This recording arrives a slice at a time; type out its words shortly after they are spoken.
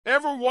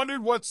Ever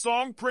wondered what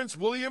song Prince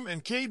William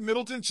and Kate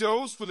Middleton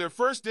chose for their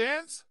first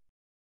dance?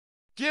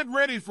 Get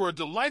ready for a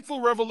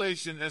delightful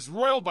revelation as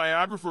royal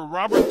biographer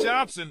Robert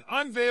Jobson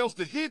unveils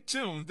the hit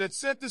tune that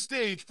set the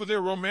stage for their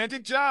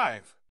romantic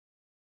jive.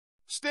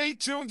 Stay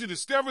tuned to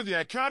discover the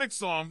iconic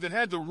song that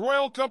had the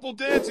royal couple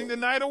dancing the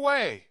night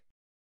away.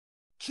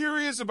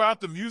 Curious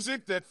about the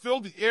music that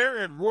filled the air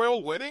at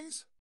royal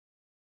weddings?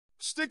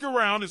 Stick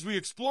around as we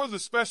explore the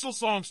special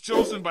songs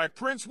chosen by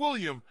Prince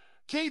William,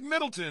 Kate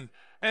Middleton,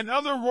 and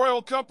other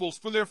royal couples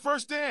for their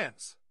first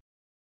dance.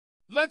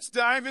 Let's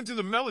dive into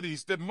the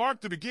melodies that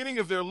marked the beginning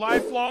of their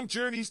lifelong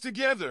journeys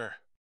together.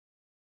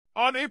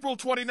 On April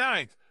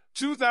 29,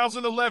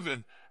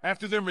 2011,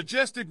 after their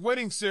majestic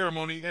wedding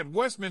ceremony at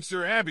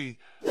Westminster Abbey,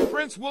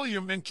 Prince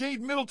William and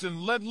Kate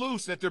Middleton let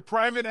loose at their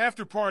private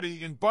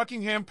after-party in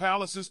Buckingham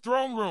Palace's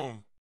throne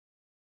room.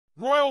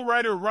 Royal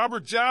writer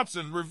Robert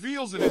Jobson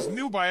reveals in his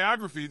new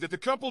biography that the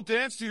couple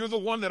danced to You're the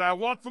One That I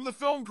Want from the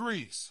film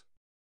Grease.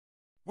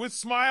 With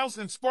smiles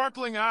and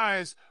sparkling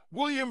eyes,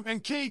 William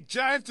and Kate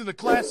jived to the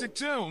classic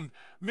tune,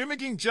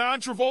 mimicking John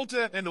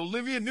Travolta and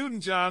Olivia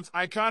Newton-John's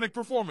iconic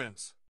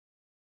performance.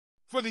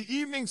 For the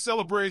evening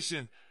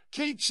celebration,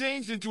 Kate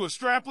changed into a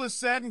strapless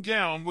satin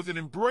gown with an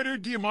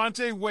embroidered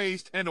diamante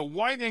waist and a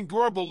white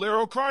Angora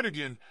bolero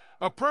cardigan,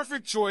 a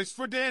perfect choice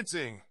for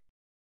dancing.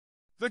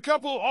 The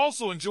couple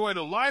also enjoyed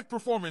a live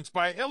performance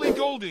by Ellie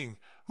Goulding,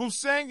 who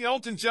sang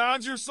Elton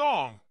John's Your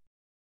Song.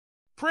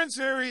 Prince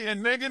Harry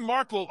and Meghan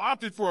Markle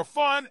opted for a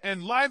fun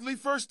and lively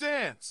first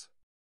dance.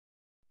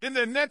 In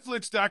their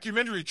Netflix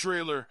documentary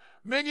trailer,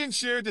 Meghan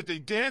shared that they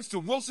danced to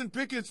Wilson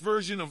Pickett's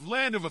version of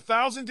Land of a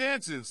Thousand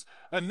Dances,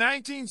 a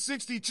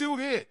 1962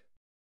 hit.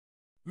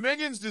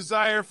 Meghan's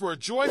desire for a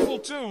joyful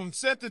tune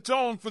set the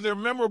tone for their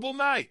memorable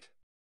night.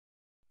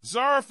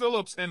 Zara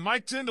Phillips and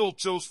Mike Tyndall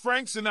chose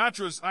Frank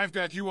Sinatra's I've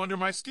Got You Under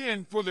My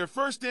Skin for their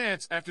first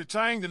dance after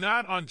tying the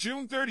knot on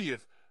June 30,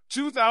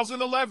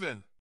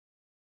 2011.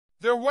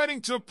 Their wedding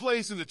took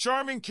place in the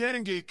charming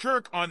Canongate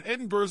Kirk on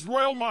Edinburgh's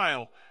Royal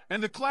Mile,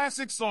 and the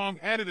classic song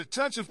added a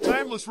touch of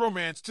timeless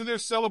romance to their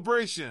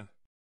celebration.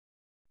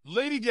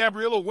 Lady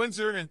Gabriella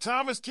Windsor and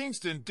Thomas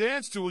Kingston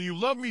danced to Will You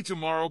Love Me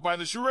Tomorrow by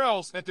the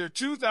Shirelles at their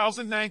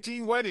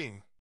 2019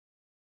 wedding.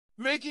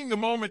 Making the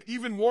moment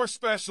even more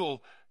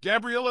special,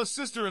 Gabriella's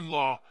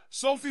sister-in-law,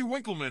 Sophie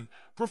Winkleman,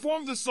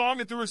 performed the song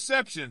at the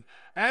reception,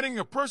 adding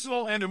a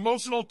personal and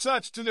emotional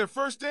touch to their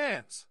first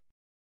dance.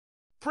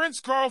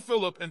 Prince Carl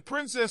Philip and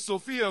Princess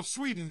Sofia of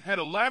Sweden had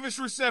a lavish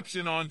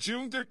reception on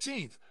June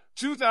 13,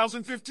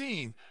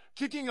 2015,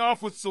 kicking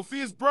off with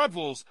Sophia's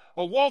Brudvals,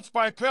 a waltz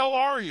by Pelle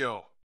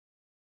Ario.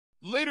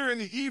 Later in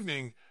the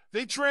evening,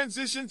 they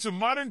transitioned to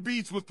modern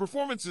beats with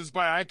performances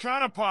by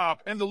Icona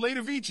Pop and the late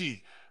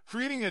Avicii,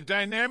 creating a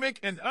dynamic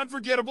and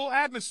unforgettable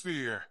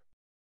atmosphere.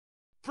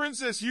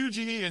 Princess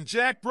Eugenie and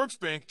Jack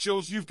Brooksbank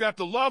chose You've Got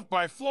the Love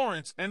by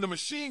Florence and the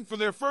Machine for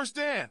their first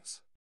dance.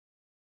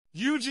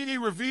 Eugenie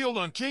revealed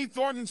on Kate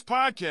Thornton's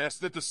podcast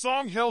that the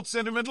song held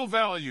sentimental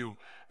value,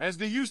 as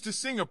they used to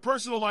sing a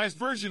personalized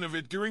version of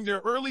it during their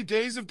early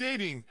days of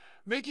dating,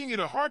 making it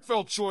a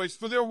heartfelt choice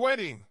for their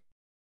wedding.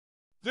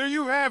 There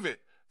you have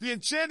it, the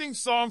enchanting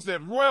songs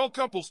that royal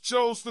couples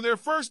chose for their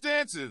first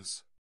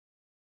dances.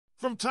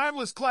 From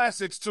timeless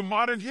classics to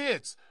modern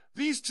hits,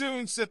 these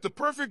tunes set the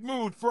perfect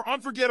mood for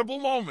unforgettable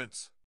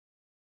moments.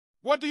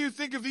 What do you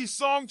think of these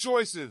song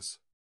choices?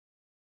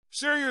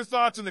 Share your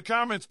thoughts in the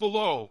comments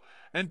below,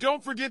 and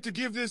don't forget to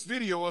give this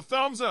video a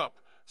thumbs up,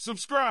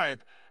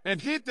 subscribe,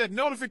 and hit that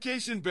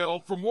notification bell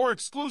for more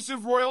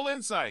exclusive royal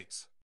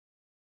insights.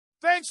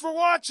 Thanks for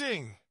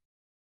watching!